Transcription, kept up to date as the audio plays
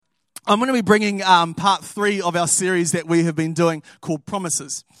I'm going to be bringing part 3 of our series that we have been doing called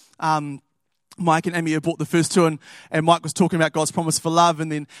Promises. Mike and Amy have brought the first 2, and Mike was talking about God's promise for love,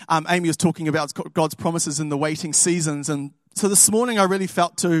 and then Amy was talking about God's promises in the waiting seasons. And so this morning I really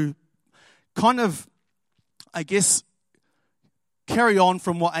felt to kind of, I guess, carry on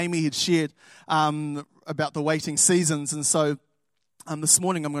from what Amy had shared about the waiting seasons. And so this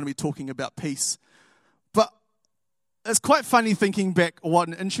morning I'm going to be talking about peace. But it's quite funny thinking back what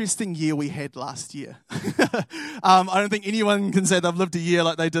an interesting year we had last year. I don't think anyone can say they've lived a year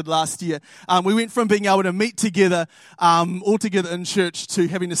like they did last year. We went from being able to meet together, all together in church, to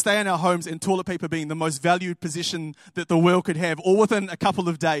having to stay in our homes and toilet paper being the most valued possession that the world could have, all within a couple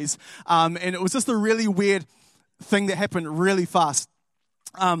of days. And it was just a really weird thing that happened really fast.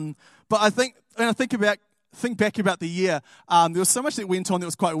 But I think, when I think back about the year, there was so much that went on that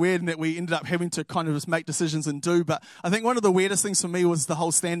was quite weird and that we ended up having to kind of just make decisions and do. But I think one of the weirdest things for me was the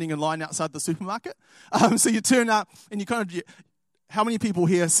whole standing in line outside the supermarket. So you turn up and you kind of, how many people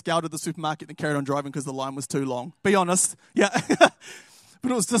here scouted the supermarket and carried on driving because the line was too long? Be honest. Yeah.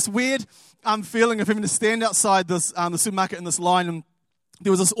 But it was this weird feeling of having to stand outside this the supermarket in this line, and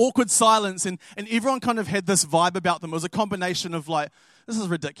there was this awkward silence, and everyone kind of had this vibe about them. It was a combination of like, this is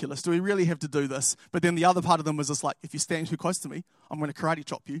ridiculous. Do we really have to do this? But then the other part of them was just like, if you stand too close to me, I'm going to karate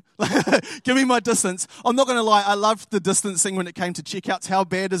chop you. Give me my distance. I'm not going to lie, I loved the distancing when it came to checkouts. How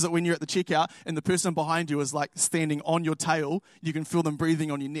bad is it when you're at the checkout and the person behind you is like standing on your tail? You can feel them breathing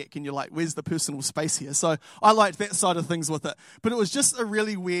on your neck and you're like, where's the personal space here? So I liked that side of things with it. But it was just a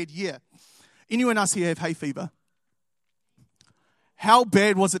really weird year. Anyone else here have hay fever? How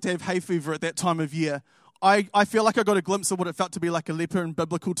bad was it to have hay fever at that time of year? I feel like I got a glimpse of what it felt to be like a leper in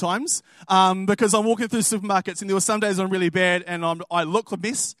biblical times, because I'm walking through supermarkets and there were some days I'm really bad and I look a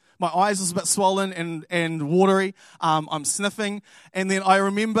mess. My eyes was a bit swollen and watery. I'm sniffing. And then I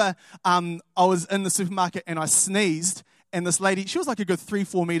remember I was in the supermarket and I sneezed. And this lady, she was like a good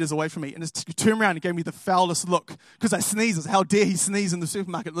 3-4 meters away from me, and just turned around and gave me the foulest look because I sneezed. How dare he sneeze in the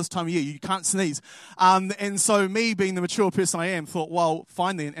supermarket this time of year? You can't sneeze. And so me, being the mature person I am, thought, well,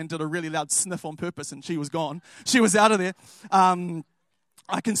 fine then, and did a really loud sniff on purpose, and she was gone. She was out of there. I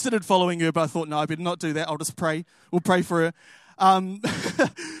considered following her, but I thought, no, I better not do that. I'll just pray. We'll pray for her.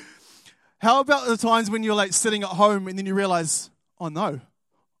 How about the times when you're like sitting at home and then you realize, oh no,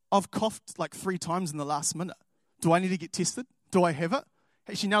 I've coughed like 3 times in the last minute. Do I need to get tested? Do I have it?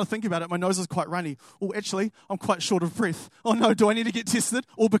 Actually, now to think about it, my nose is quite runny. Oh, actually, I'm quite short of breath. Oh no, do I need to get tested?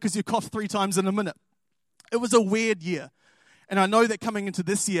 All because you coughed 3 times in a minute. It was a weird year. And I know that coming into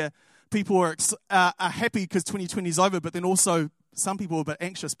this year, people are happy because 2020 is over, but then also some people are a bit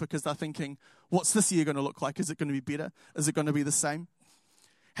anxious because they're thinking, what's this year going to look like? Is it going to be better? Is it going to be the same?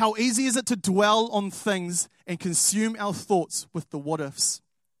 How easy is it to dwell on things and consume our thoughts with the what-ifs?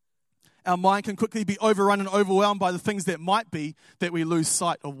 Our mind can quickly be overrun and overwhelmed by the things that might be, that we lose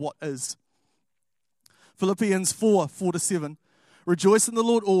sight of what is. Philippians 4:4-7. Rejoice in the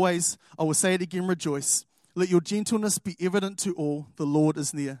Lord always. I will say it again, rejoice. Let your gentleness be evident to all. The Lord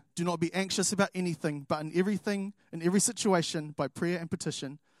is near. Do not be anxious about anything, but in everything, in every situation, by prayer and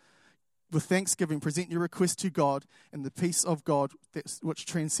petition, with thanksgiving, present your request to God, and the peace of God, which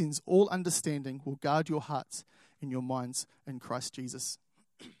transcends all understanding, will guard your hearts and your minds in Christ Jesus.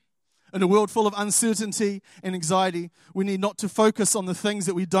 In a world full of uncertainty and anxiety, we need not to focus on the things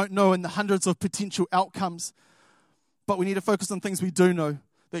that we don't know and the hundreds of potential outcomes, but we need to focus on things we do know,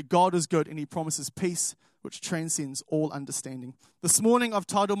 that God is good and He promises peace, which transcends all understanding. This morning, I've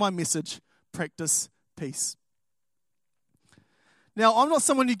titled my message, Practice Peace. Now, I'm not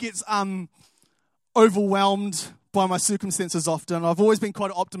someone who gets overwhelmed by my circumstances often. I've always been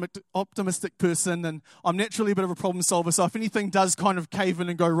quite an optimistic person, and I'm naturally a bit of a problem solver. So if anything does kind of cave in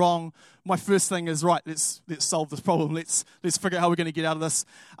and go wrong, my first thing is, right, let's solve this problem. Let's figure out how we're going to get out of this,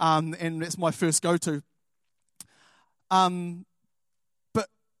 and that's my first go-to. But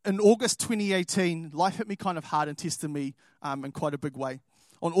in August 2018, life hit me kind of hard and tested me in quite a big way.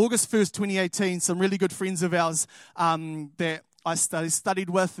 On August 1st, 2018, some really good friends of ours that I studied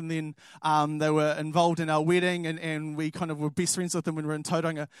with, and then they were involved in our wedding, and we kind of were best friends with them when we were in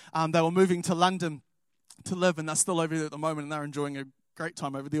Tauranga. They were moving to London to live, and they're still over there at the moment, and they're enjoying a great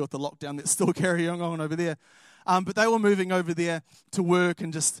time over there with the lockdown that's still carrying on over there. But they were moving over there to work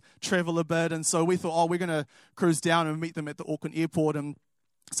and just travel a bit, and so we thought, we're going to cruise down and meet them at the Auckland airport. And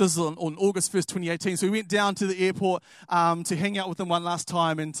so this is on August 1st, 2018. So we went down to the airport to hang out with them one last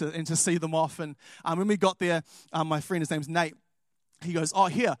time and to see them off. And when we got there, my friend, his name's Nate, he goes, oh,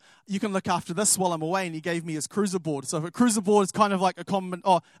 here, you can look after this while I'm away. And he gave me his cruiser board. So a cruiser board is kind of like a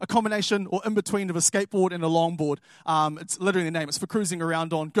combination or in between of a skateboard and a longboard. It's literally the name. It's for cruising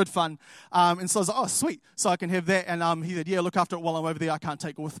around on. Good fun. And so I was like, oh, sweet. So I can have that. And he said, yeah, look after it while I'm over there. I can't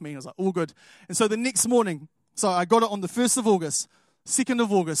take it with me. And I was like, all good. And so the next morning, so I got it on the 1st of August, 2nd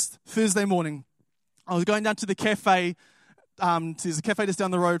of August, Thursday morning. I was going down to the cafe. There's a cafe just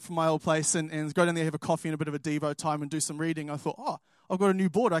down the road from my old place, and go down there, have a coffee and a bit of a Devo time and do some reading. I thought, oh, I've got a new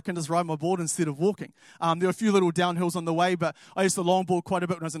board. I can just ride my board instead of walking. There were a few little downhills on the way, but I used to longboard quite a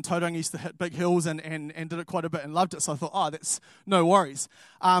bit when I was in Tauranga. I used to hit big hills and did it quite a bit and loved it. So I thought, oh, that's no worries.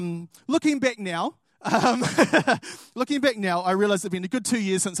 Looking back now, I realized it'd been a good 2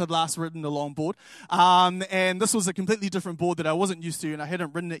 years since I'd last ridden a longboard. And this was a completely different board that I wasn't used to, and I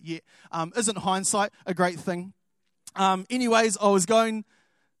hadn't ridden it yet. Isn't hindsight a great thing? Anyways, I was going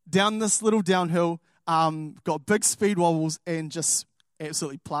down this little downhill, got big speed wobbles and just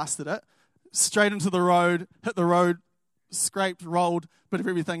absolutely plastered it. Straight into the road, hit the road, scraped, rolled, bit of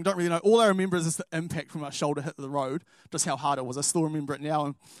everything. Don't really know. All I remember is just the impact from my shoulder hit the road, just how hard it was. I still remember it now.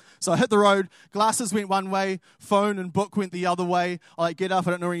 And so I hit the road, glasses went one way, phone and book went the other way. I get up,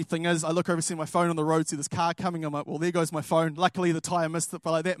 I don't know where anything is. I look over, see my phone on the road, see this car coming. I'm like, well, there goes my phone. Luckily, the tyre missed it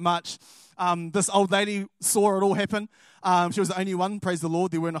by like that much. This old lady saw it all happen. She was the only one, praise the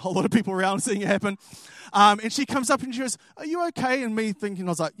Lord. There weren't a whole lot of people around seeing it happen. And she comes up and she goes, are you okay? And me thinking, I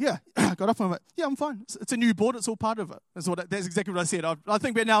was like, yeah. I got up and I'm like, yeah, I'm fine. It's a new board. It's all part of it. That's exactly what I said. I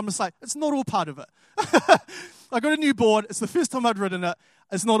think back now, I'm just like, it's not all part of it. I got a new board. It's the first time I'd ridden it.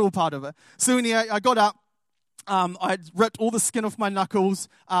 It's not all part of it. So anyway, I got up. I'd ripped all the skin off my knuckles.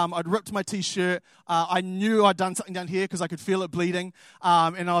 I'd ripped my T-shirt. I knew I'd done something down here because I could feel it bleeding.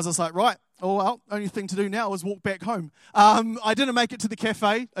 And I was just like, right, oh well, only thing to do now is walk back home. I didn't make it to the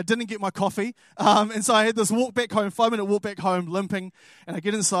cafe. I didn't get my coffee. And so I had this walk back home, 5-minute walk back home, limping. And I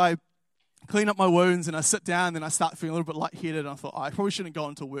get inside, clean up my wounds, and I sit down, and then I start feeling a little bit lightheaded. And I thought, I probably shouldn't go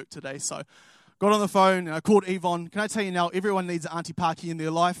into work today. So got on the phone and I called Yvonne. Can I tell you now, everyone needs an Auntie Parky in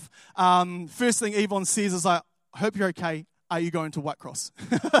their life. First thing Yvonne says is like, I hope you're okay. Are you going to Whitecross?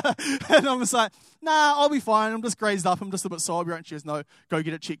 And I'm just like, nah, I'll be fine. I'm just grazed up. I'm just a bit sore. I'll be right. And she goes, no, go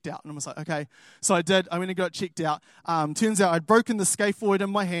get it checked out. And I'm just like, okay. So I did. I went and got it checked out. Turns out I'd broken the scaphoid in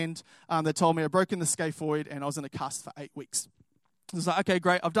my hand. They told me I'd broken the scaphoid and I was in a cast for 8 weeks. I was like, okay,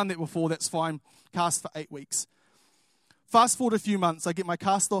 great. I've done that before. That's fine. Cast for 8 weeks. Fast forward a few months. I get my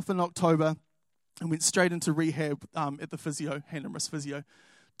cast off in October and went straight into rehab at the physio, hand and wrist physio.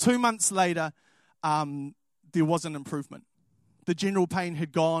 2 months later, there was an improvement. The general pain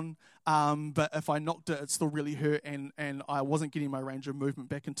had gone, but if I knocked it, it still really hurt, and I wasn't getting my range of movement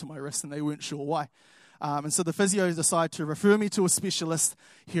back into my wrist, and they weren't sure why. And so the physio decided to refer me to a specialist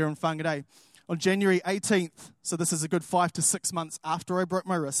here in Whangarei. On January 18th, so this is a good 5 to 6 months after I broke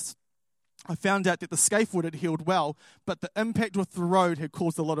my wrist, I found out that the scaphoid had healed well, but the impact with the road had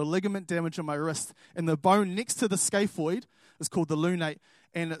caused a lot of ligament damage in my wrist. And the bone next to the scaphoid is called the lunate,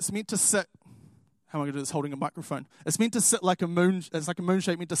 and it's meant to sit. How am I going to do this holding a microphone? It's meant to sit like a moon. It's like a moon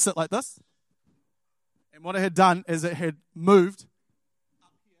shape, meant to sit like this. And what it had done is it had moved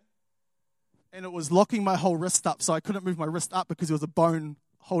up here, and it was locking my whole wrist up. So I couldn't move my wrist up because there was a bone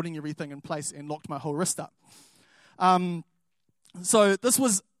holding everything in place and locked my whole wrist up. So this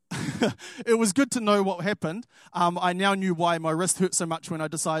was. It was good to know what happened. I now knew why my wrist hurt so much when I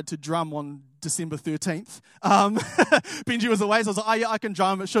decided to drum on December 13th. Benji was away, so I was like, oh yeah, I can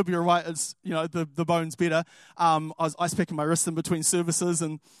drum. It should be all right. It's, the bone's better. I was ice packing my wrist in between services,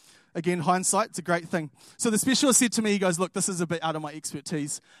 and again, hindsight, it's a great thing. So the specialist said to me, he goes, look, this is a bit out of my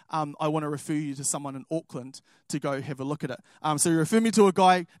expertise. I want to refer you to someone in Auckland to go have a look at it. So he referred me to a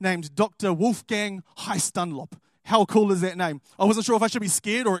guy named Dr. Wolfgang Heiss Dunlop. How cool is that name? I wasn't sure if I should be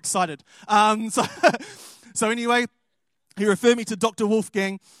scared or excited. So anyway, he referred me to Dr.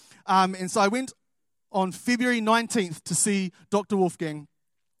 Wolfgang. And so I went on February 19th to see Dr. Wolfgang.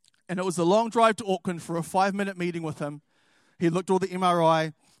 And it was a long drive to Auckland for a 5-minute meeting with him. He looked at all the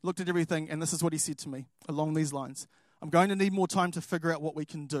MRI, looked at everything, and this is what he said to me along these lines. I'm going to need more time to figure out what we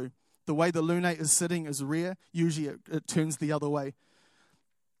can do. The way the lunate is sitting is rare. Usually it turns the other way.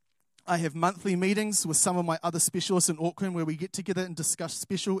 I have monthly meetings with some of my other specialists in Auckland where we get together and discuss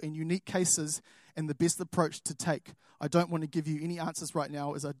special and unique cases and the best approach to take. I don't want to give you any answers right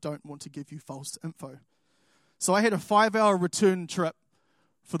now as I don't want to give you false info. So I had a 5-hour return trip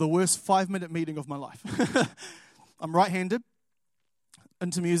for the worst 5-minute meeting of my life. I'm right-handed,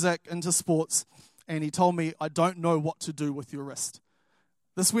 into music, into sports, and he told me, I don't know what to do with your wrist.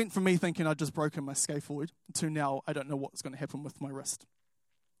 This went from me thinking I'd just broken my scaphoid to now I don't know what's going to happen with my wrist.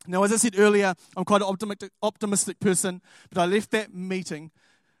 Now, as I said earlier, I'm quite an optimistic person, but I left that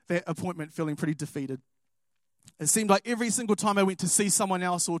appointment, feeling pretty defeated. It seemed like every single time I went to see someone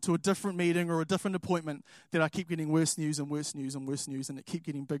else or to a different meeting or a different appointment that I keep getting worse news and worse news and worse news, and it kept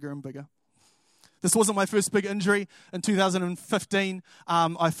getting bigger and bigger. This wasn't my first big injury. In 2015,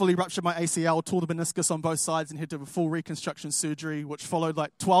 I fully ruptured my ACL, tore the meniscus on both sides, and had to have a full reconstruction surgery, which followed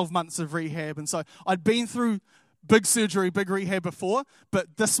like 12 months of rehab. And so I'd been through big surgery, big rehab before,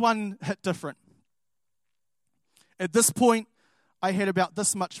 but this one hit different. At this point, I had about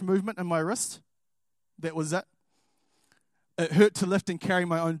this much movement in my wrist. That was it. It hurt to lift and carry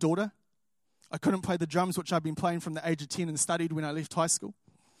my own daughter. I couldn't play the drums, which I'd been playing from the age of 10 and studied when I left high school.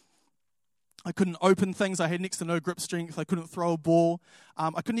 I couldn't open things. I had next to no grip strength. I couldn't throw a ball. I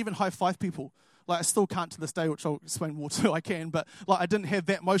couldn't even high-five people. Like, I still can't to this day, which I'll explain more to. I can, but like, I didn't have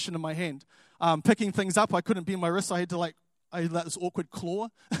that motion in my hand. Picking things up, I couldn't bend my wrist. I had like this awkward claw.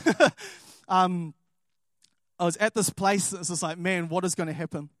 I was at this place. It was just like, man, what is going to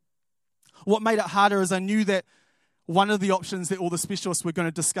happen? What made it harder is I knew that one of the options that all the specialists were going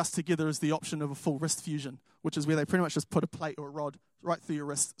to discuss together is the option of a full wrist fusion, which is where they pretty much just put a plate or a rod right through your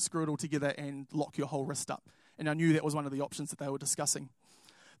wrist, screw it all together, and lock your whole wrist up. And I knew that was one of the options that they were discussing.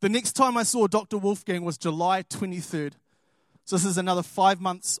 The next time I saw Dr. Wolfgang was July 23rd. So this is another 5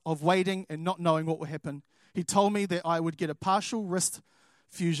 months of waiting and not knowing what would happen. He told me that I would get a partial wrist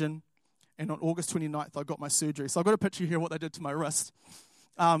fusion, and on August 29th, I got my surgery. So I've got a picture here of what they did to my wrist.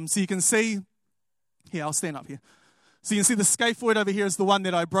 So you can see, here, I'll stand up here. So you can see the scaphoid over here is the one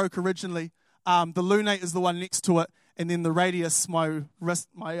that I broke originally. The lunate is the one next to it, and then the radius, my wrist,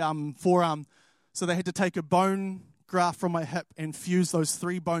 my forearm. So they had to take a bone graft from my hip and fuse those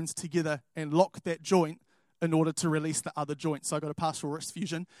three bones together and lock that joint in order to release the other joint. So I got a partial wrist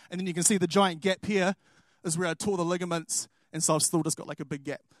fusion. And then you can see the giant gap here is where I tore the ligaments, and so I've still just got like a big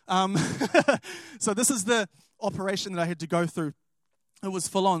gap. So this is the operation that I had to go through. It was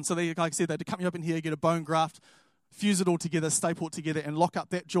full on. So they, like I said, they had to cut me up in here, get a bone graft, fuse it all together, staple it together, and lock up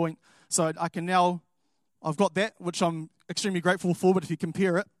that joint. So I can now, I've got that, which I'm extremely grateful for, but if you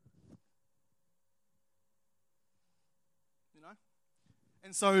compare it, you know,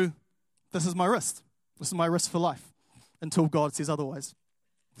 and so this is my wrist. This is my wrist for life, until God says otherwise.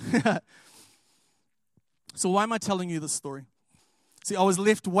 So why am I telling you this story? See, I was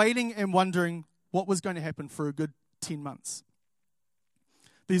left waiting and wondering what was going to happen for a good 10 months.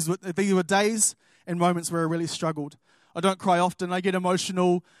 These were days and moments where I really struggled. I don't cry often. I get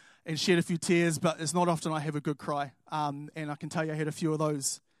emotional and shed a few tears, but it's not often I have a good cry. And I can tell you I had a few of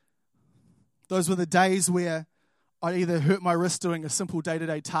those. Those were the days where I either hurt my wrist doing a simple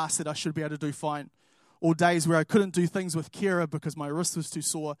day-to-day task that I should be able to do fine, or days where I couldn't do things with Kira because my wrist was too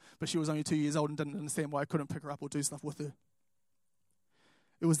sore, but she was only 2 years old and didn't understand why I couldn't pick her up or do stuff with her.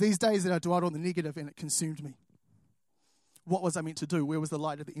 It was these days that I dwelled on the negative and it consumed me. What was I meant to do? Where was the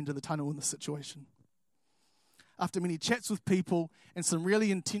light at the end of the tunnel in this situation? After many chats with people and some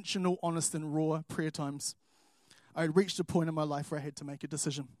really intentional, honest and raw prayer times, I had reached a point in my life where I had to make a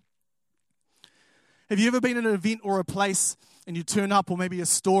decision. Have you ever been in an event or a place and you turn up, or maybe a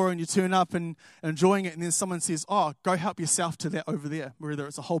store and you turn up and enjoying it, and then someone says, oh, go help yourself to that over there, whether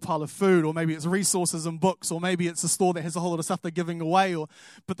it's a whole pile of food, or maybe it's resources and books, or maybe it's a store that has a whole lot of stuff they're giving away,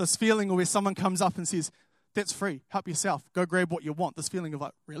 but this feeling where someone comes up and says, that's free, help yourself, go grab what you want. This feeling of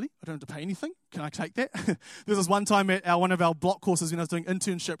like, really? I don't have to pay anything? Can I take that? There was this one time at one of our block courses when I was doing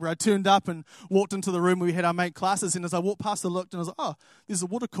internship where I turned up and walked into the room where we had our main classes, and as I walked past, I looked and I was like, oh, there's a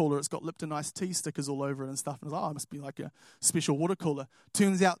water cooler. It's got Lipton iced tea stickers all over it and stuff. And I was like, oh, it must be like a special water cooler.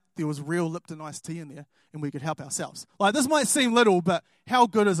 Turns out there was real Lipton iced tea in there and we could help ourselves. Like, this might seem little, but how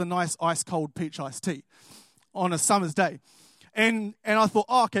good is a nice ice cold peach iced tea on a summer's day? And I thought,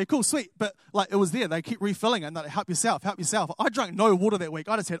 oh, okay, cool, sweet. But like, it was there. They keep refilling it and they're like, help yourself, help yourself. I drank no water that week.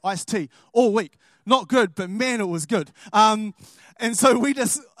 I just had iced tea all week. Not good, but man, it was good. And so we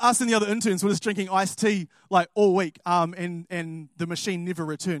just, us and the other interns were just drinking iced tea like all week. And the machine never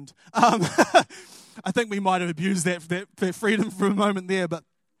returned. I think we might have abused that freedom for a moment there. But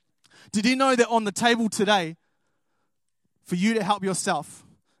did you know that on the table today, for you to help yourself,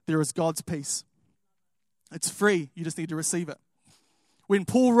 there is God's peace? It's free. You just need to receive it. When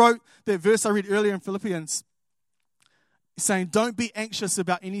Paul wrote that verse I read earlier in Philippians, saying, don't be anxious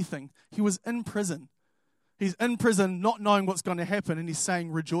about anything. He was in prison. He's in prison not knowing what's going to happen, and he's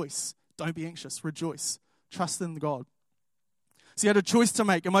saying, rejoice. Don't be anxious. Rejoice. Trust in God. So he had a choice to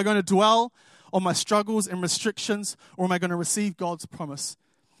make. Am I going to dwell on my struggles and restrictions, or am I going to receive God's promise,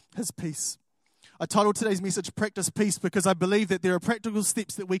 his peace? I titled today's message, Practice Peace, because I believe that there are practical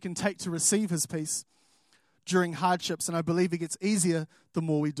steps that we can take to receive his peace. during hardships, and I believe it gets easier the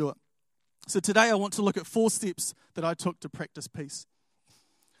more we do it. So today I want to look at 4 steps that I took to practice peace.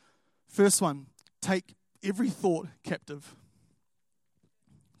 First one, take every thought captive.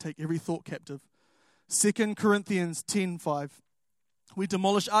 Take every thought captive. 2 Corinthians 10:5. We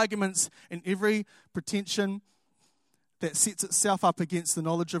demolish arguments and every pretension that sets itself up against the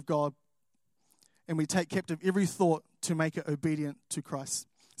knowledge of God, and we take captive every thought to make it obedient to Christ.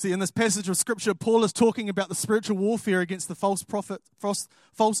 See, in this passage of Scripture, Paul is talking about the spiritual warfare against the false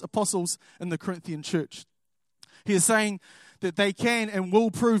apostles in the Corinthian church. He is saying that they can and will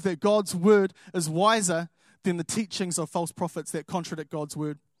prove that God's word is wiser than the teachings of false prophets that contradict God's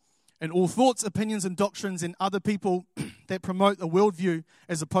word. And all thoughts, opinions, and doctrines in other people that promote a worldview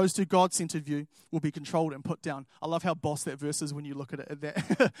as opposed to God-centered view will be controlled and put down. I love how boss that verse is when you look at it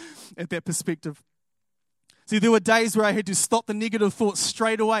at that perspective. See, there were days where I had to stop the negative thoughts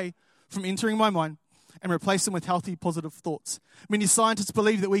straight away from entering my mind and replace them with healthy, positive thoughts. Many scientists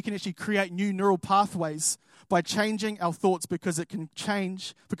believe that we can actually create new neural pathways by changing our thoughts because it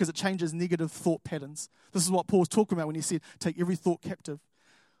changes negative thought patterns. This is what Paul's talking about when he said, take every thought captive.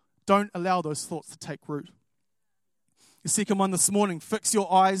 Don't allow those thoughts to take root. The second one this morning, fix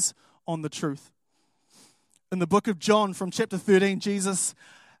your eyes on the truth. In the book of John from chapter 13, Jesus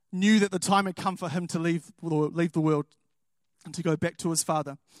knew that the time had come for him to leave the world and to go back to his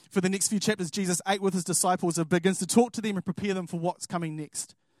Father. For the next few chapters, Jesus ate with his disciples and begins to talk to them and prepare them for what's coming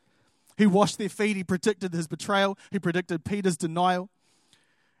next. He washed their feet. He predicted his betrayal. He predicted Peter's denial.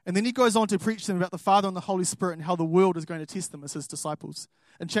 And then he goes on to preach to them about the Father and the Holy Spirit and how the world is going to test them as his disciples.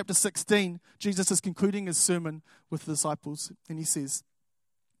 In chapter 16, Jesus is concluding his sermon with the disciples, and he says,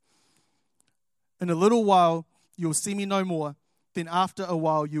 "In a little while you will see me no more, then after a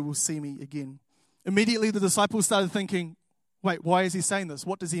while you will see me again." Immediately the disciples started thinking, wait, why is he saying this?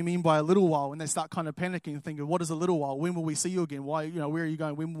 What does he mean by a little while? And they start kind of panicking and thinking, what is a little while? When will we see you again? Why, where are you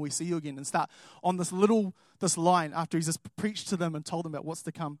going? When will we see you again? And start on this line after he's just preached to them and told them about what's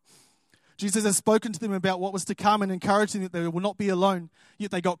to come. Jesus has spoken to them about what was to come and encouraged them that they will not be alone.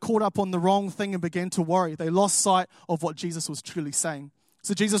 Yet they got caught up on the wrong thing and began to worry. They lost sight of what Jesus was truly saying.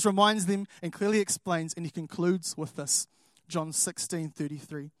 So Jesus reminds them and clearly explains, and he concludes with this. John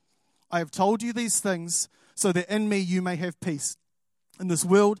 16:33. I have told you these things so that in me you may have peace. In this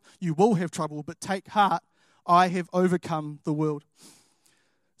world you will have trouble, but take heart, I have overcome the world.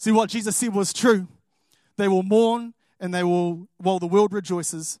 See, what Jesus said was true. They will mourn and while the world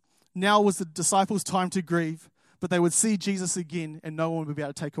rejoices. Now was the disciples' time to grieve, but they would see Jesus again and no one would be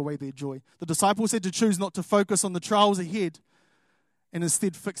able to take away their joy. The disciples had to choose not to focus on the trials ahead and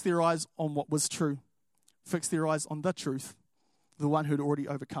instead fix their eyes on what was true. Fix their eyes on the truth, the one who had already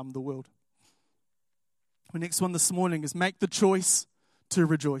overcome the world. The next one this morning is make the choice to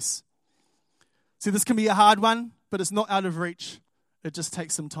rejoice. See, this can be a hard one, but it's not out of reach. It just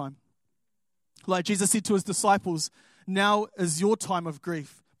takes some time. Like Jesus said to his disciples, now is your time of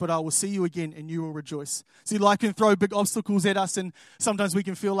grief, but I will see you again and you will rejoice. See, life can throw big obstacles at us and sometimes we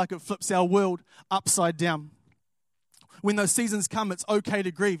can feel like it flips our world upside down. When those seasons come, it's okay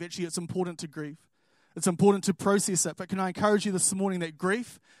to grieve. Actually, it's important to grieve. It's important to process it. But can I encourage you this morning that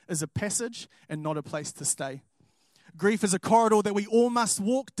grief is a passage and not a place to stay. Grief is a corridor that we all must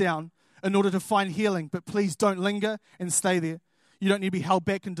walk down in order to find healing. But please don't linger and stay there. You don't need to be held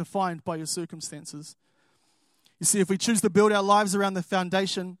back and defined by your circumstances. You see, if we choose to build our lives around the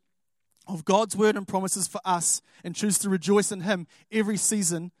foundation of God's word and promises for us and choose to rejoice in him every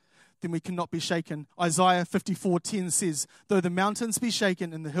season, then we cannot be shaken. Isaiah 54:10 says, though the mountains be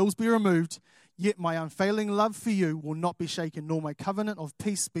shaken and the hills be removed, yet my unfailing love for you will not be shaken, nor my covenant of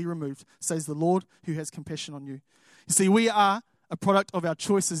peace be removed, says the Lord who has compassion on you. You see, we are a product of our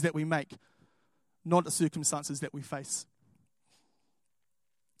choices that we make, not the circumstances that we face.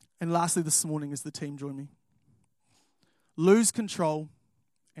 And lastly this morning, as the team join me, lose control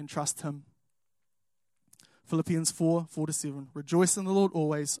and trust him. Philippians 4:4-7. Rejoice in the Lord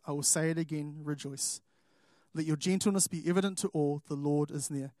always. I will say it again, rejoice. Let your gentleness be evident to all. The Lord is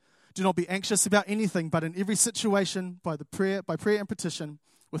near. Do not be anxious about anything, but in every situation, by prayer and petition,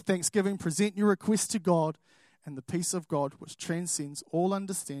 with thanksgiving, present your requests to God, and the peace of God, which transcends all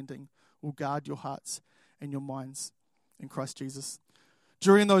understanding, will guard your hearts and your minds in Christ Jesus.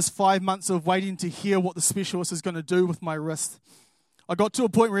 During those 5 months of waiting to hear what the specialist is going to do with my wrist, I got to a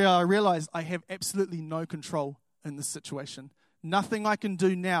point where I realized I have absolutely no control in this situation. Nothing I can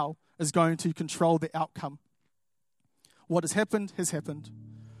do now is going to control the outcome. What has happened has happened.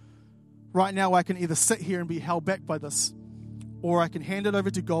 Right now I can either sit here and be held back by this, or I can hand it over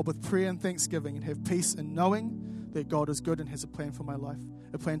to God with prayer and thanksgiving and have peace in knowing that God is good and has a plan for my life,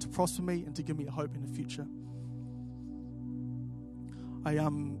 a plan to prosper me and to give me a hope in the future.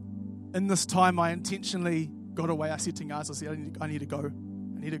 in this time, I intentionally got away. I said to Ngaz, I said, I need to go.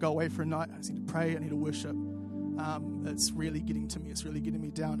 I need to go away for a night. I need to pray. I need to worship. It's really getting to me. It's really getting me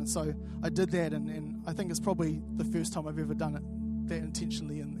down. And so I did that, and I think it's probably the first time I've ever done it that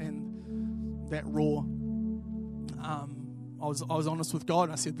intentionally and that raw. I was honest with God,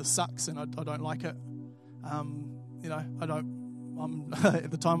 and I said, this sucks, and I don't like it. At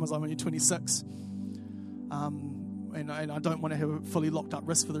the time I was only 26. And I don't want to have a fully locked up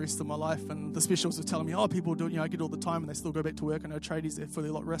wrist for the rest of my life. And the specials were telling me, people do it, I get all the time and they still go back to work. I know tradies, they're fully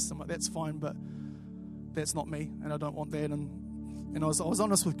locked wrists. I'm like, that's fine, but that's not me, and I don't want that. And I was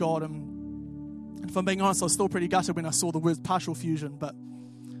honest with God, and if I'm being honest, I was still pretty gutted when I saw the word partial fusion, but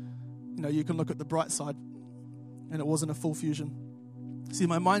you can look at the bright side, and it wasn't a full fusion. See,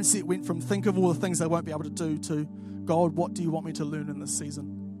 my mindset went from think of all the things I won't be able to do to, God, what do you want me to learn in this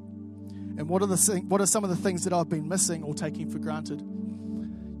season? And what are some of the things that I've been missing or taking for granted?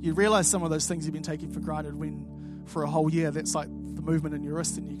 You realize some of those things you've been taking for granted when for a whole year that's like the movement in your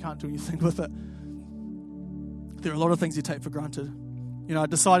wrist and you can't do anything with it. There are a lot of things you take for granted. I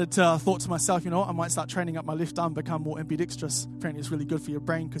thought to myself, I might start training up my left arm, become more ambidextrous. Apparently it's really good for your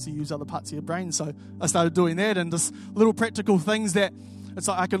brain because you use other parts of your brain. So I started doing that, and just little practical things that it's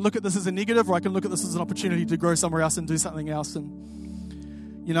like I can look at this as a negative, or I can look at this as an opportunity to grow somewhere else and do something else. And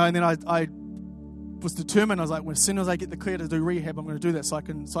then I was determined. I was like, well, as soon as I get the clear to do rehab, I'm going to do that so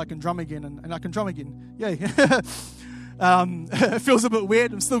I can drum again, and I can drum again. Yay. It feels a bit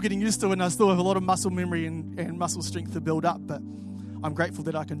weird. I'm still getting used to it, and I still have a lot of muscle memory and muscle strength to build up, but I'm grateful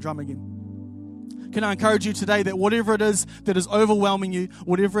that I can drum again. Can I encourage you today that whatever it is that is overwhelming you,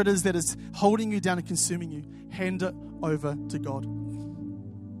 whatever it is that is holding you down and consuming you, hand it over to God.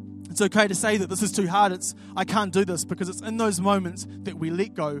 It's okay to say that this is too hard. I can't do this, because it's in those moments that we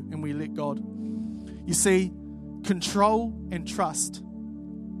let go and we let God. You see, control and trust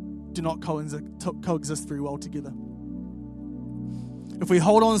do not coexist very well together. If we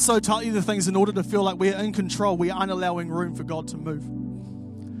hold on so tightly to things in order to feel like we're in control, we aren't allowing room for God to move.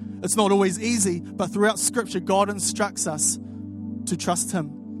 It's not always easy, but throughout Scripture, God instructs us to trust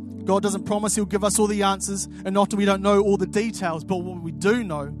Him. God doesn't promise He'll give us all the answers, and often we don't know all the details, but what we do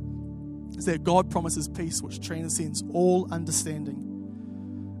know is that God promises peace which transcends all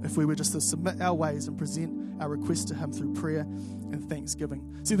understanding if we were just to submit our ways and present our requests to Him through prayer and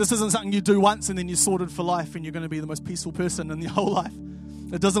thanksgiving. See, this isn't something you do once and then you're sorted for life and you're going to be the most peaceful person in your whole life.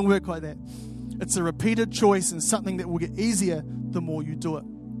 It doesn't work like that. It's a repeated choice and something that will get easier the more you do it.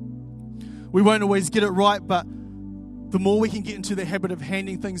 We won't always get it right, but the more we can get into the habit of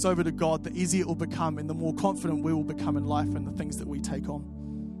handing things over to God, the easier it will become, and the more confident we will become in life and the things that we take on.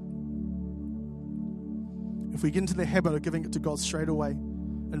 If we get into the habit of giving it to God straight away,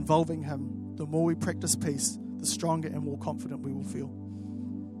 involving Him, the more we practice peace, the stronger and more confident we will feel.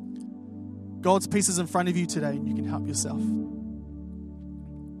 God's peace is in front of you today, and you can help yourself.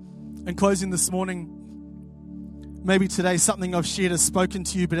 In closing this morning, maybe today something I've shared has spoken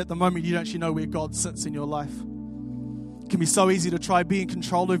to you, but at the moment you don't actually know where God sits in your life. It can be so easy to try be in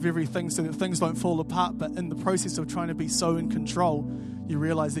control of everything so that things don't fall apart, but in the process of trying to be so in control, you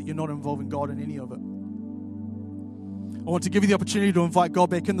realize that you're not involving God in any of it. I want to give you the opportunity to invite God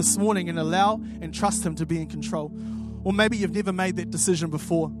back in this morning and allow and trust Him to be in control. Or maybe you've never made that decision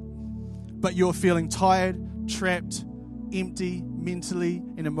before, but you're feeling tired, trapped, empty, mentally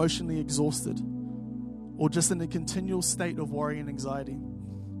and emotionally exhausted, or just in a continual state of worry and anxiety.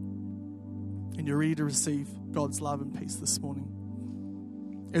 And you're ready to receive God's love and peace this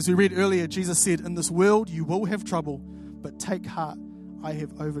morning. As we read earlier, Jesus said, "In this world you will have trouble, but take heart, I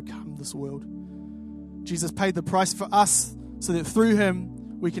have overcome this world." Jesus paid the price for us so that through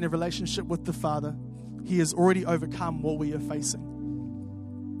Him we can have a relationship with the Father. He has already overcome what we are facing.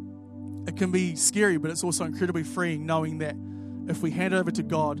 It can be scary, but it's also incredibly freeing knowing that if we hand it over to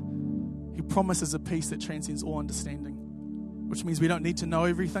God, He promises a peace that transcends all understanding, which means we don't need to know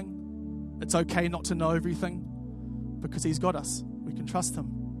everything. It's okay not to know everything because He's got us. We can trust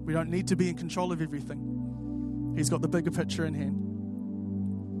Him. We don't need to be in control of everything. He's got the bigger picture in hand.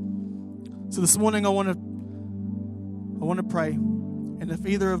 So this morning I want to pray, and if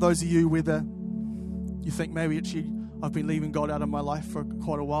either of those of you, whether you think maybe actually I've been leaving God out of my life for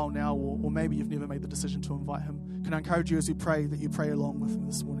quite a while now, or maybe you've never made the decision to invite Him, can I encourage you as we pray that you pray along with me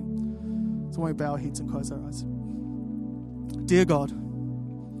this morning? So why don't we bow our heads and close our eyes. Dear God,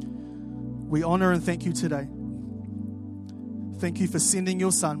 we honor and thank You today. Thank You for sending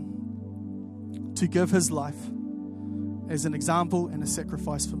Your Son to give His life as an example and a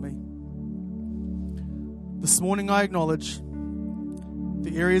sacrifice for me. This morning I acknowledge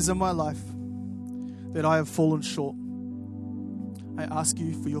the areas in my life that I have fallen short. I ask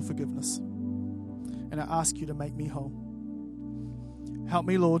you for your forgiveness, and I ask you to make me whole. Help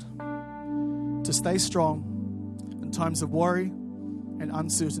me, Lord, to stay strong in times of worry and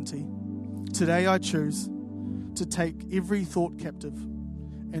uncertainty. Today I choose to take every thought captive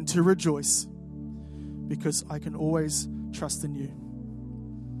and to rejoice, because I can always trust in you.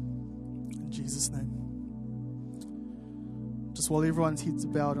 In Jesus' name. Just while everyone's heads are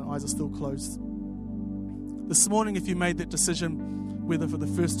bowed and eyes are still closed, this morning, if you made that decision, whether for the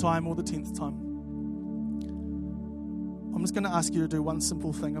first time or the 10th time, I'm just going to ask you to do one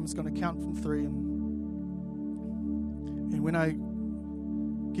simple thing. I'm just going to count from 3, and when I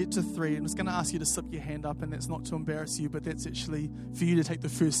get to 3, I'm just going to ask you to slip your hand up, and that's not to embarrass you, but that's actually for you to take the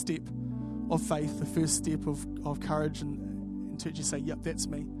first step of faith, the first step of courage, and to actually say, yep, that's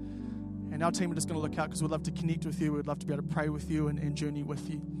me. And our team are just going to look out, because we'd love to connect with you. We'd love to be able to pray with you and journey with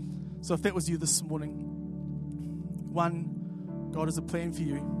you. So if that was you this morning, 1, God has a plan for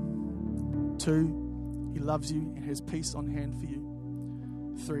you. 2, He loves you and has peace on hand for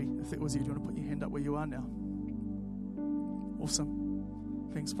you. 3, if that was you, do you want to put your hand up where you are now? Awesome.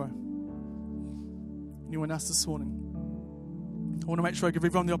 Thanks, bro. Anyone else this morning? I want to make sure I give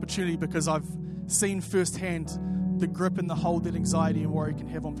everyone the opportunity, because I've seen firsthand the grip and the hold that anxiety and worry can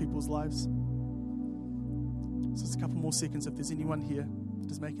have on people's lives. So just a couple more seconds if there's anyone here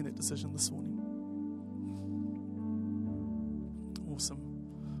that is making that decision this morning. Awesome.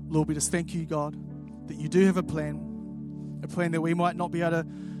 Lord, we just thank you, God, that you do have a plan that we might not be able to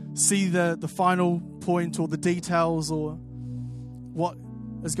see the final point or the details or what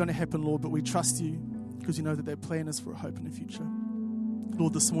is going to happen, Lord, but we trust you, because you know that that plan is for a hope in the future.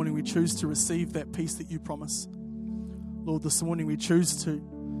 Lord, this morning we choose to receive that peace that you promise. Lord, this morning we choose to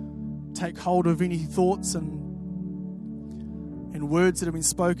take hold of any thoughts and words that have been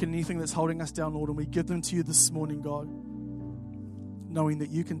spoken, anything that's holding us down, Lord, and we give them to you this morning, God, knowing that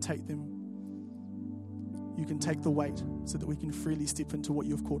you can take them, you can take the weight, so that we can freely step into what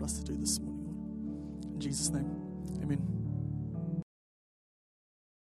you have called us to do this morning, Lord. In Jesus' name, amen.